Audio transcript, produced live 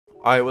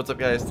Alright, what's up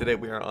guys? Today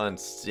we are on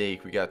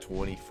stake. We got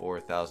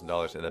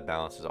 $24,000 and the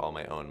balance is all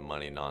my own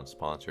money,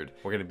 non-sponsored.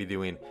 We're going to be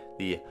doing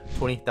the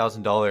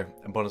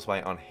 $20,000 bonus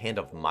buy on Hand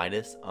of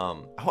Midas.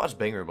 I watched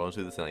Banger Bones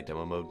do this in like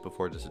demo mode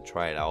before just to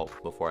try it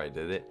out before I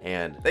did it.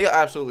 And they got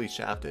absolutely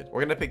shafted.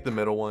 We're going to pick the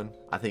middle one.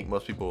 I think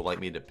most people would like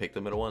me to pick the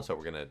middle one, so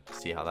we're going to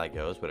see how that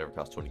goes. Whatever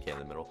costs 20k in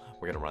the middle,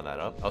 we're going to run that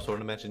up. I also want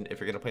to mention, if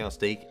you're going to play on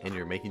stake and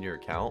you're making your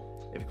account,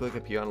 if you click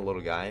up here on the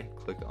little guy,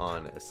 click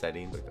on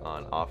settings, click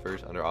on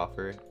offers, under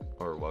offer,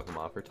 or welcome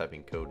offer, type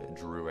in code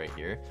Drew right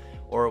here,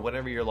 or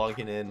whenever you're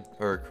logging in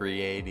or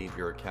creating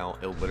your account,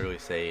 it'll literally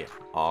say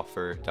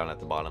offer down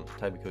at the bottom.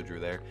 Type in code Drew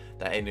there.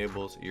 That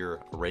enables your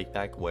rake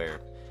back,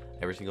 where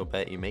every single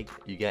bet you make,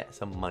 you get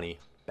some money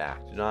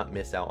back. Do not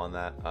miss out on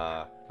that.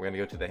 We're gonna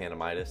go to the Hand of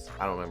Midas.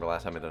 I don't remember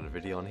last time I've done a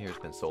video on here. It's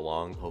been so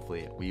long.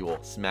 Hopefully we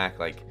will smack,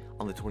 like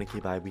on the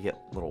 20k buy, we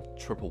get little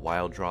triple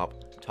wild drop,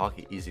 talk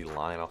an easy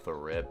line off the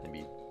rip, and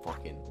be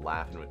fucking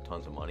laughing with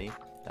tons of money.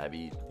 That'd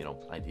be, you know,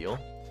 ideal.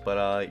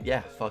 But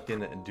yeah,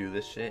 fucking do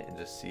this shit and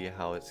just see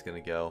how it's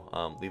gonna go.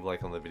 Leave a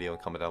like on the video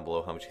and comment down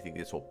below how much you think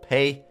this will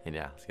pay. And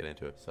yeah, let's get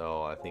into it.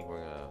 So I think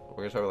we're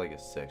gonna start with like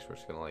a 6. We're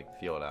just gonna like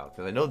feel it out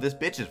because I know this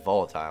bitch is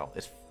volatile.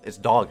 It's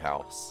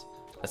doghouse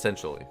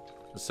essentially.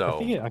 So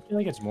I feel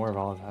like it's more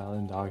volatile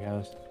than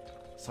doghouse.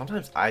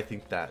 Sometimes I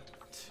think that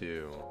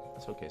too.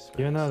 That's okay. Space.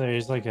 Even though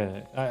there's like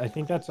I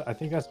think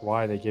that's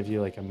why they give you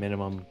like a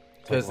minimum.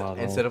 Because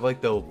instead of like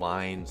the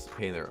lines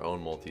paying their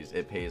own multis,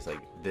 it pays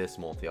like this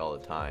multi all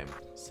the time.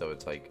 So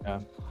it's like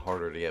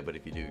harder to get. But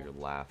if you do, you're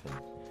laughing.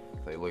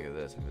 Like, look at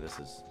this. I mean, this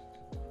is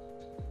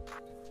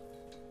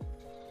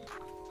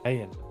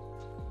paying.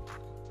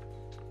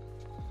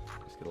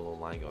 Just get a little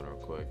line going real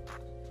quick.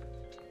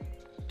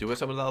 Do what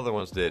some of the other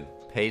ones did.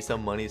 Pay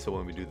some money so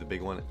when we do the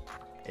big one,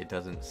 it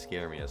doesn't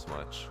scare me as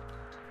much.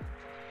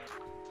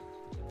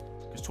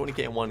 There's 20k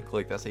in one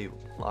click. That's a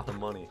lot of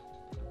money.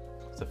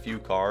 It's a few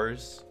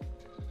cars.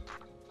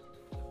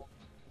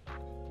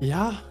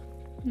 Yeah.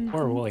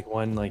 Or like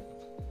one like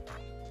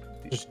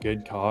just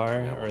good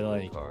car, yeah, or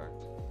like car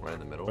right in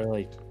the middle, or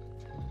like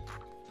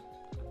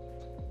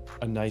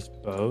a nice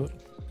boat.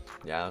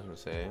 Yeah, I was gonna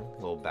say a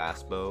little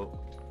bass boat.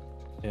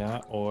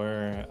 Yeah,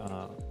 or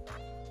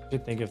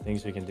should think of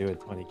things we can do with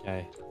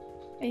 20k.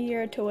 A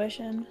year of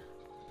tuition.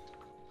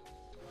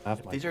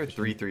 If these are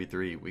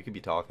 333, we could be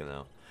talking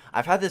though.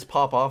 I've had this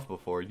pop off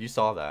before. You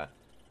saw that.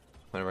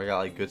 Whenever I got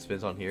like good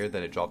spins on here,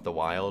 then it dropped the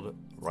wild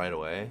right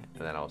away,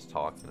 and then I was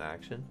talked in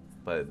action.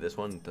 But this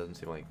one doesn't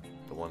seem like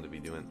the one to be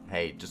doing.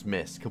 Hey, just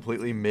miss.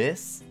 Completely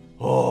miss.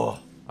 Oh,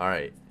 all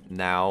right.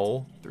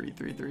 Now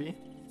 333.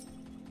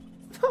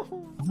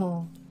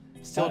 Oh,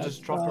 Still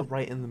just dropped it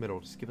right in the middle.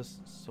 Just give us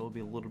so it'll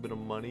be a little bit of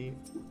money.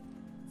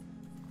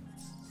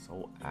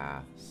 So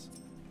ass.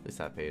 At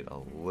least I paid a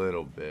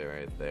little bit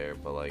right there,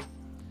 but like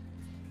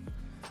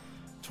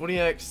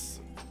 20x.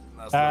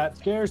 That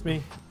scares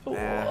me.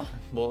 Well,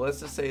 let's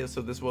just say,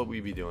 so this is what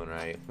we'd be doing,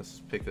 right?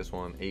 Let's pick this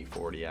one,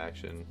 840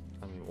 action.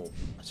 I mean, well,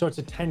 so it's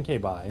a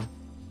 10k buy,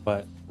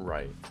 but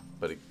right,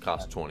 but it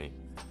costs 20.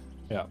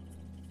 Yeah.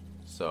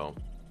 So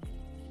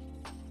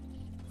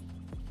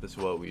this is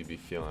what we'd be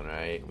feeling,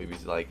 right? We'd be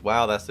like,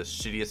 wow, that's the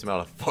shittiest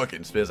amount of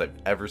fucking spins I've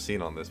ever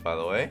seen on this, by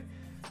the way.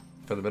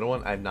 For the middle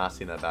one, I've not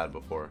seen that bad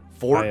before.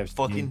 4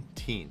 fucking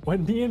teens.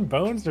 When me and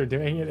Bones were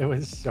doing it, it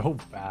was so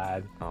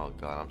bad. Oh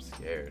god, I'm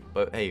scared.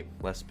 But hey,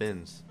 less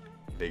spins,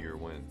 bigger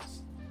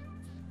wins.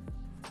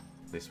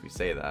 At least we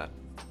say that.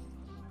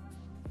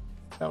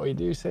 Oh, we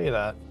do say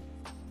that.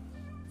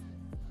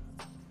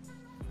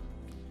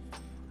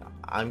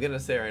 I'm gonna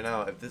say right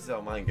now, if this is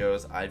how mine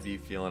goes, I'd be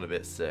feeling a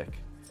bit sick.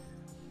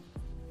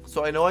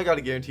 So I know I got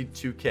a guaranteed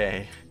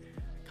 2k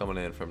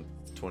coming in from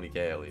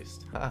 20k at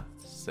least. Ha,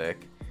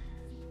 sick.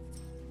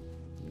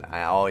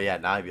 Oh yeah,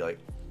 now I'd be like,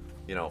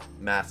 you know,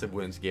 massive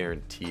wins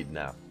guaranteed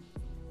now.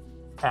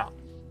 Yeah.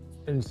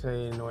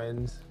 Insane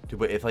wins. Dude,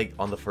 but if like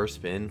on the first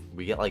spin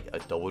we get like a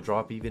double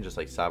drop, even just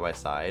like side by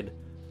side,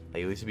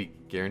 like at least it'd be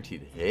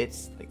guaranteed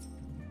hits, like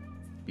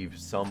be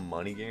some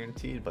money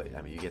guaranteed. But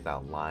I mean, you get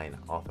that line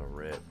off the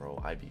rip, bro.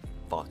 I'd be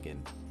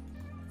fucking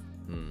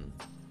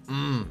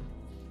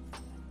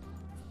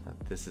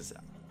This is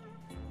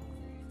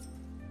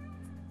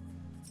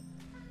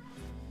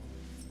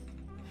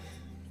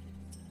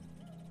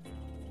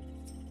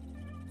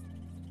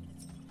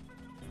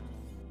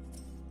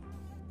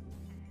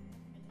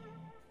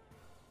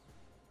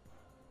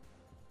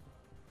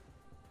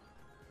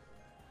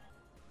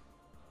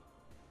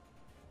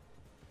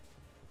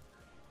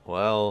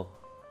well,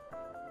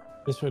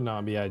 This would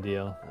not be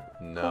ideal.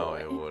 no,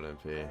 it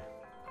wouldn't be.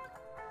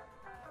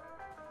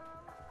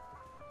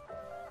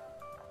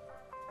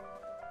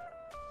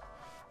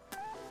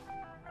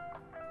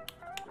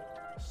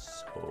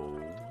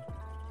 So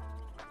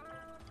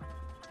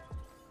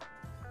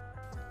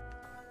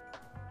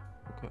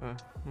okay.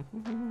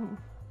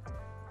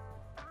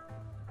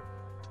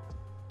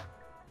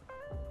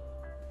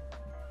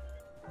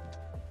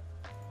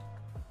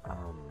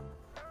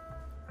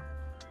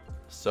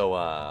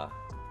 So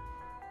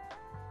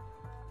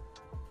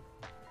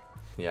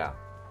yeah.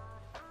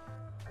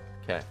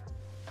 Okay.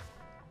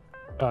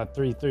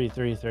 Three, three,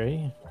 three,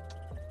 three.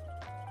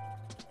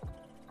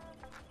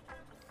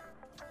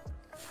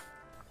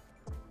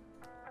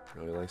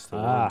 Really likes the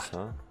ones,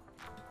 huh?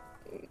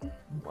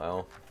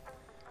 Well,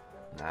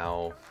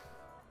 now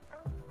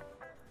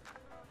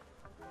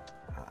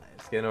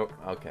it's gonna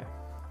okay.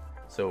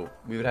 So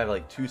we would have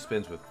like 2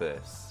 spins with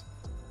this.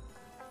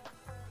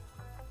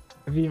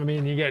 I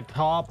mean, you get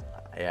top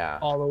Yeah.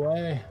 all the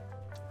way.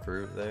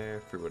 Fruit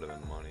there. Fruit would have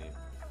been money.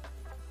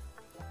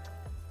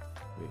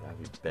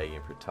 I'd be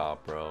begging for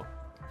top, bro.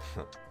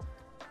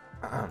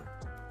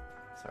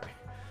 Sorry.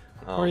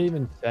 Or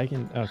even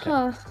second. Okay.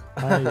 Huh.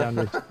 I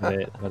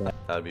understand it, but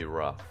That'd be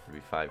rough. It'd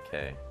be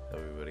 5K that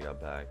we would have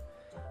got back.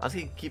 I was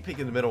gonna keep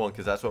picking the middle one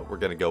because that's what we're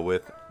gonna go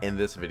with in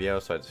this video.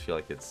 So I just feel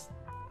like it's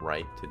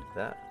right to do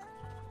that.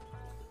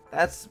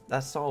 That's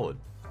solid.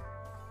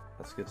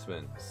 That's good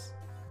spins.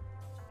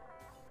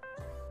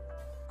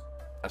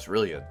 That's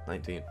really good.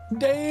 19.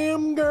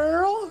 damn,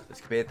 girl.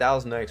 This could be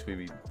 1,000 next. We'd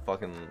be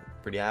fucking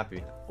pretty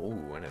happy. Oh,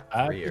 and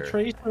a 3 here.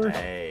 Tracer.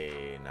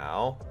 Hey,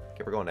 now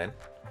keep her going in.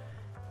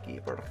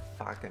 Keep her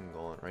fucking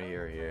going right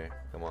here.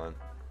 Come on,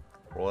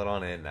 roll it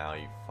on in now,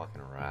 you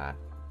fucking rat.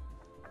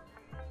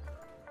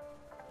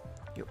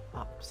 You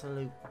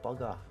absolute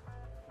bugger.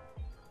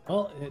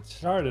 Well, it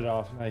started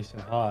off nice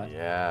and hot.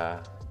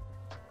 Yeah.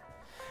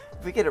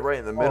 If we get it right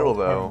in the middle,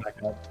 though.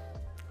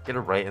 Get it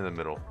right in the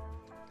middle.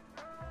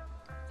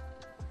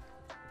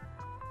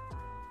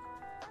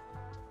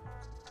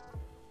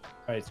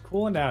 Alright, it's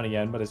cooling down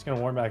again, but it's gonna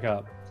warm back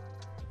up.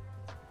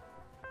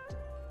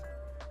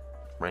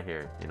 Right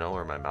here. You know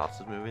where my mouse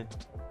is moving?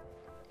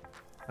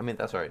 I mean,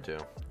 that's alright, too.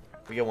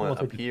 We get one We'll up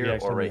take the here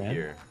 3x or on the right end.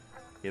 here.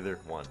 Either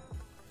one.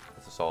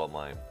 That's a solid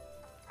line.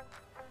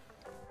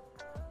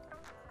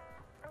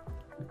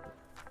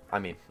 I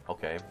mean,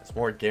 okay. It's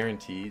more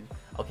guaranteed.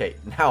 Okay,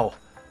 now.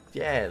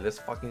 Yeah, let's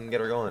fucking get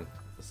her going.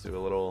 Let's do a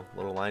little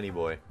liney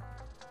boy.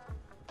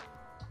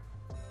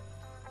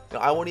 No,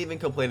 I won't even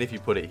complain if you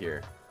put it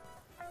here.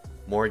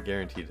 More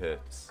guaranteed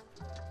hits.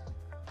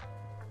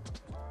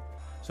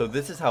 So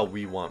this is how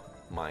we want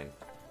mine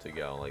to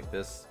go. Like,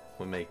 this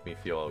would make me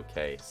feel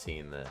okay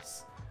seeing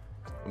this.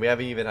 And we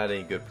haven't even had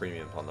any good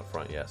premiums on the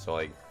front yet. So,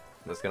 like,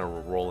 that's gonna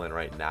roll in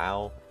right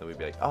now. Then we'd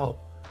be like, oh.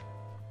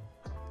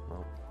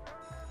 Well,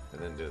 I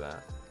didn't do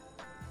that.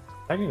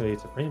 Technically,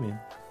 it's a premium.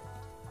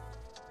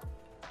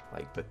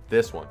 Like, but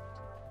this one.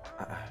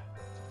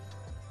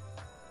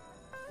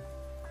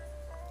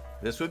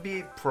 This would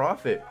be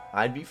profit.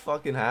 I'd be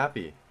fucking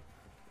happy.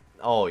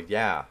 Oh,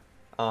 yeah.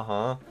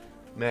 Uh-huh.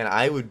 Man,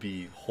 I would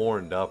be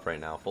horned up right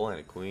now. Full line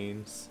of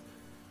queens.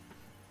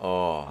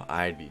 Oh,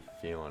 I'd be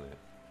feeling it.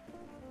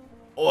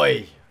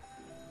 Oi!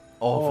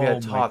 Oh, if we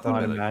had top, that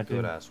would have been a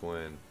good-ass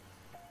win.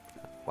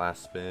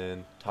 Last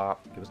spin.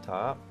 Top. Give us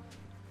top.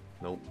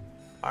 Nope.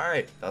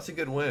 Alright, that's a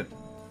good win.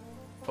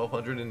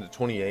 1,200 into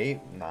 28.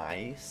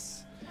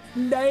 Nice.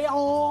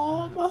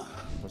 Damn!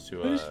 Let's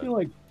do I just feel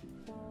like,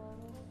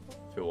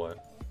 feel what?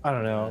 I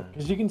don't know,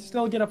 because you can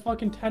still get a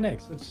fucking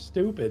 10x. That's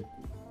stupid.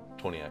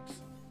 20x.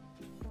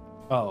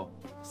 Oh.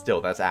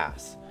 Still, that's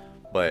ass.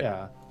 But,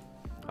 Yeah.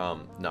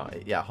 no,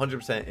 yeah,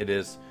 100% it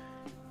is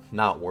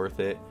not worth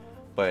it.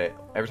 But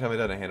every time I've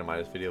done a hand of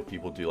Midas video,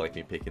 people do like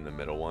me picking the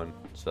middle one.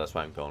 So that's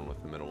why I'm going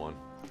with the middle one.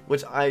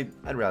 Which I'd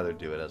rather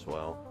do it as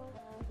well.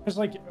 It's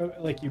like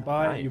you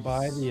buy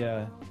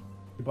the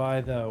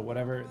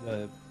whatever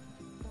the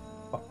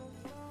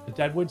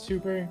Deadwood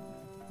Super, and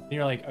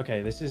you're like,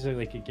 okay, this is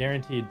like a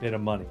guaranteed bit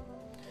of money,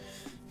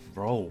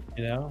 Bro.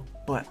 you know?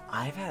 But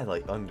I've had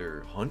like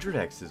under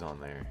 100x's on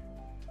there.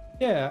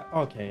 Yeah.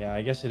 Okay. Yeah.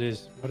 I guess it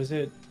is. What is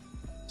it?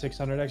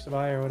 600x to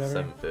buy or whatever.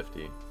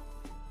 750.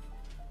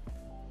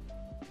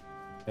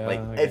 Yeah, Like,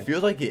 okay. it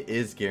feels like it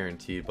is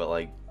guaranteed, but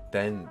like,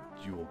 then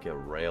you will get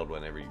railed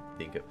whenever you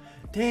think of.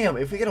 Damn,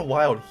 if we get a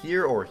wild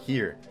here or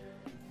here.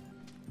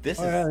 This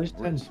is. Yeah, there's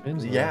 10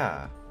 spins. Though.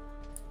 Yeah.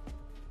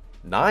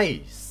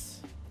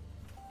 Nice.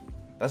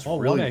 That's Oh,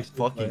 really 1x,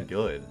 fucking but-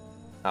 good.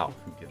 Oh,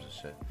 who gives a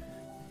shit?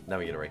 Now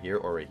we get it right here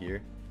or right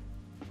here.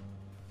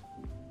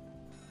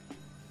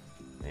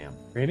 Damn.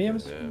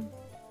 Premiums. Yeah.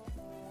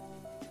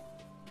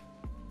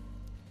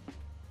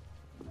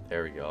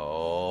 There we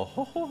go.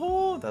 Ho, ho,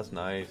 ho. That's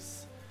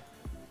nice.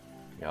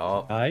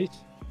 Yup. Nice.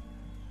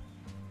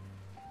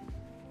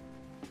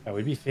 Yeah,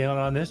 we'd be feeling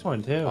on this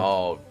one too.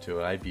 Oh,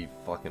 dude, I'd be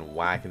fucking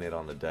whacking it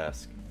on the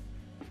desk.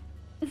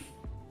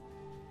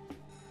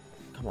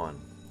 Come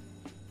on.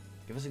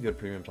 Give us a good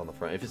premiums on the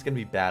front. If it's gonna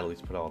be bad, at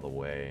least put it all the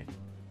way.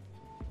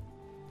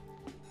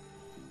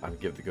 I'd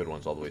give the good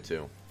ones all the way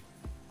too.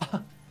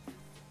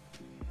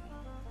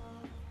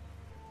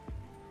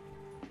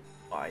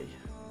 Bye.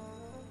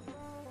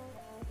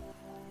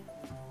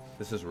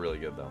 This is really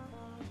good though.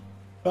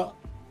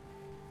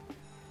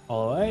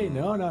 Oh, hey,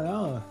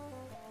 no.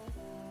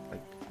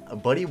 Like, a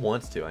buddy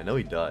wants to. I know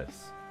he does.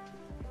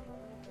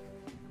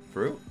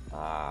 Fruit?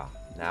 Ah,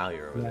 now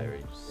you're over there.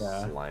 You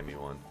slimy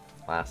one.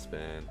 Last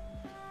spin.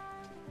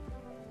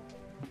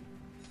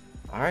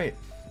 Alright.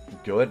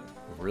 Good.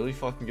 Really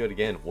fucking good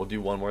again. We'll do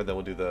one more, then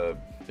we'll do the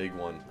big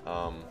one.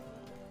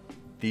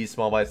 these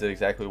small buys did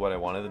exactly what I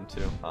wanted them to.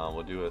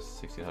 We'll do a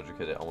 1600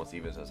 because it almost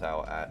evens us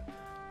out at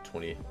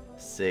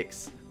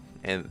 26,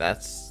 and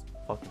that's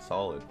fucking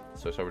solid.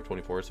 So I started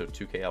 24, so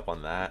 2k up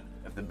on that.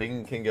 If the big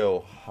one can go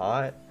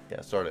hot, yeah,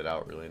 it started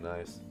out really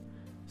nice.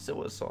 Still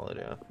was solid,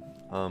 yeah.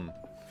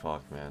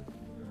 Fuck, man.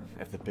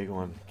 If the big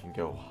one can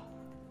go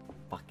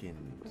fucking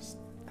just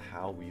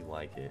how we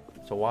like it.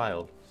 So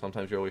wild.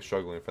 Sometimes you're always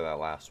struggling for that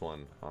last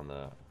one on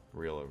the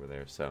reel over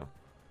there, so.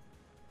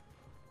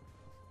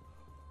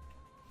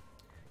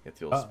 Get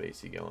the old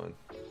spacey going.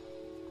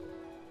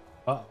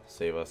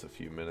 Save us a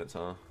few minutes,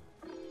 huh?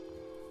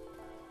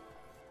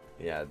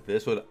 Yeah,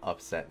 this would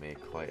upset me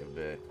quite a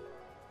bit.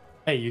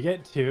 Hey, you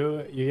get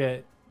two. You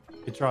get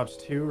it drops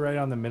 2 right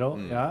on the middle.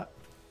 Yeah,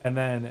 and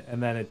then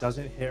it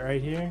doesn't hit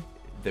right here.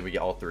 Then we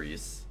get all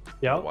 3s.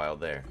 Yeah. Wild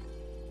there.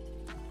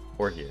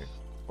 Or here.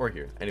 Or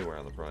here. Anywhere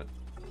on the front.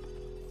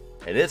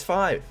 It is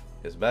 5.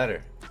 It's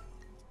better.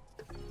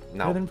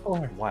 No. Better than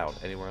 4. Wild.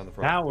 Anywhere on the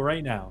front. Now,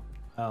 right now.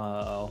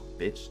 Oh.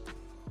 Bitch.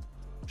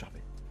 Drop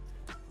it.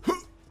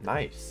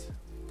 Nice.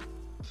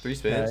 3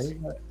 spins. Okay.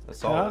 That's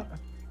solid.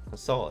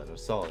 That's solid.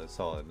 That's solid. That's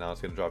solid. Now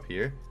it's gonna drop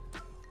here.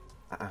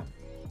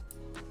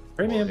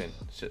 Premium. Morgan.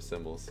 Shit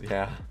symbols.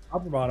 Yeah.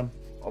 Top or bottom.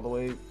 All the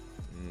way.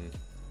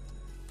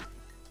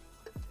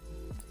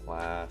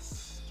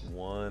 Last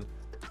one.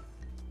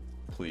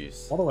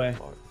 Please. All the way.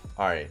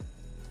 Alright.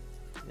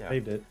 Yeah.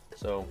 Saved it.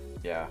 So,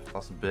 yeah.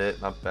 Lost a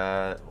bit. Not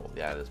bad. Well,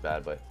 yeah, it is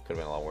bad, but could have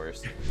been a lot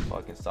worse.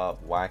 Fucking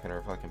stop whacking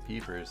our fucking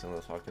peepers and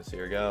let's fucking see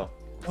her go.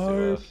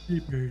 Oh,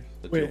 peepers.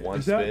 Wait, one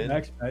is that spin.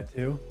 max bet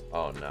too?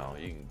 Oh, no.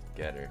 You can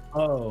get her.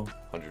 Oh.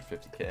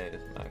 150k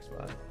is max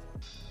bet.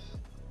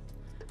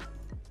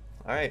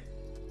 Alright.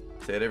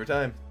 Say it every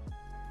time.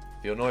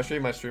 If you don't know I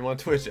stream on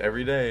Twitch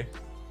every day.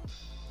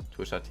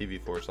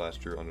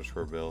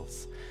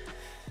 Twitch.tv/Drew_Bills.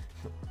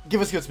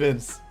 Give us good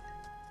spins.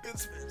 Good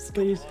spins.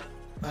 Please.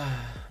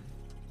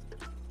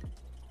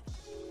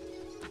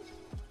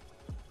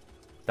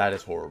 That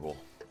is horrible.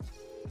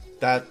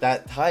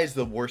 That ties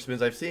the worst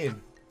spins I've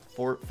seen.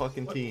 4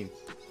 fucking teen.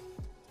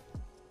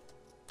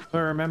 But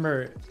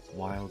remember.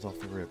 Wilds off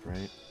the rip,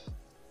 right?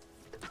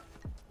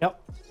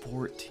 Yep.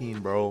 14,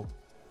 bro.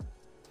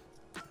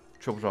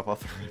 Triple drop off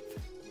the rip.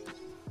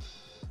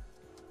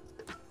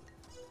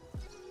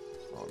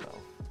 Oh no.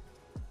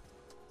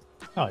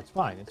 No, it's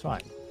fine. It's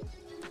fine.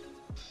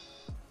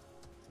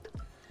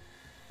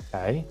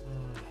 Okay.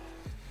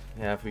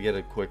 Yeah, if we get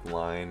a quick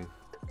line.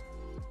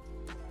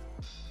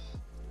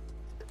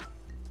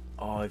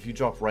 Oh, if you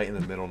drop right in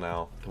the middle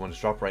now. Come on,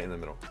 just drop right in the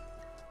middle.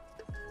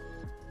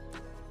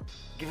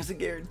 Give us a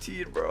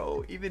guaranteed,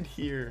 bro. Even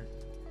here.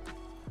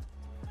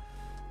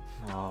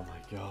 Oh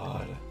my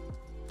god.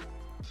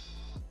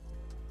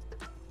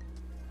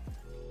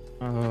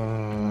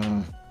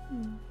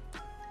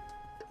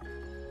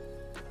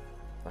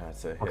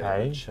 That's a hit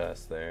on the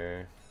chest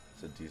there.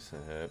 It's a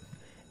decent hit.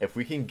 If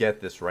we can get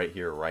this right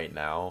here, right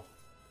now.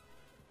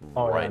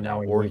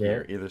 Now, or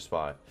here, either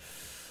spot.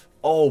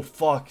 Oh,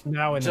 fuck.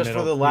 Now in just the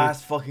middle, for the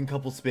last fucking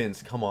couple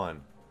spins. Come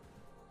on.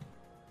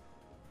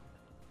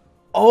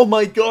 Oh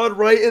my god,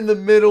 right in the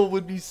middle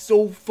would be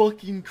so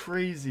fucking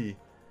crazy.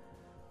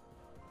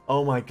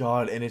 Oh my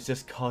god, and it's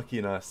just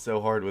cucking us so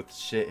hard with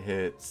shit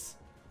hits.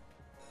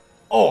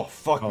 Oh,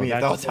 fuck me. If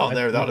that was out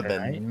there, that would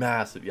have been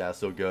massive. Yeah,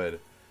 so good.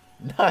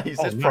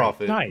 Nice. It's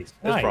profit. Nice.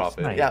 It's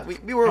profit. Nice. Yeah,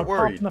 we weren't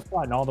worried. The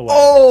front all the way.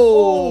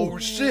 Oh,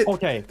 shit.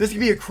 Okay. This could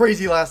be a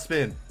crazy last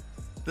spin.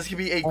 This could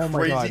be a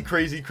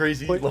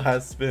crazy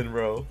last spin,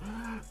 bro.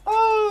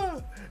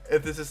 Ah,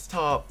 if this is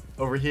top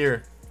over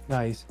here.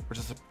 Nice. Or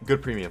just a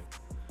good premium.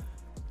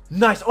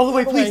 Nice. All the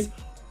way, please.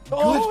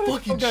 Oh, good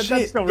fucking that's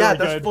shit. still really yeah,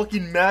 that's good.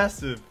 fucking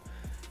massive.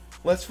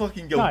 Let's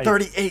fucking go. Nice.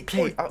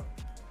 38k.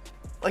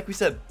 Like we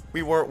said,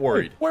 we weren't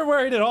worried. We're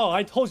worried at all.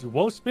 I told you,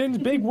 low spins,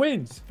 big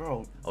wins.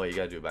 Bro. Oh, you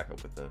gotta do it back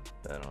up with the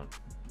bet on.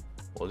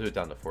 We'll do it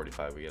down to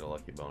 45. We get a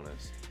lucky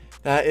bonus.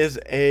 That is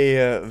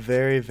a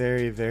very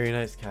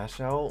nice cash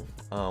out.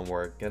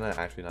 We're gonna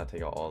actually not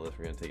take out all this.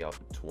 We're gonna take out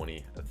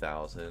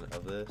 20,000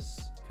 of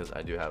this because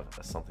I do have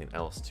something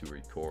else to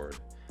record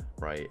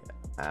right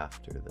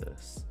after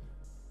this.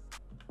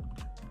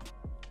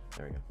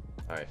 There we go.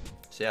 All right.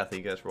 So yeah,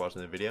 thank you guys for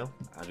watching the video.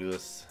 I'll do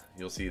this.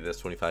 You'll see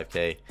this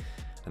 25k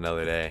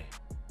another day.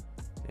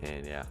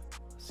 And yeah,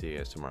 see you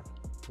guys tomorrow.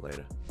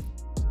 Later.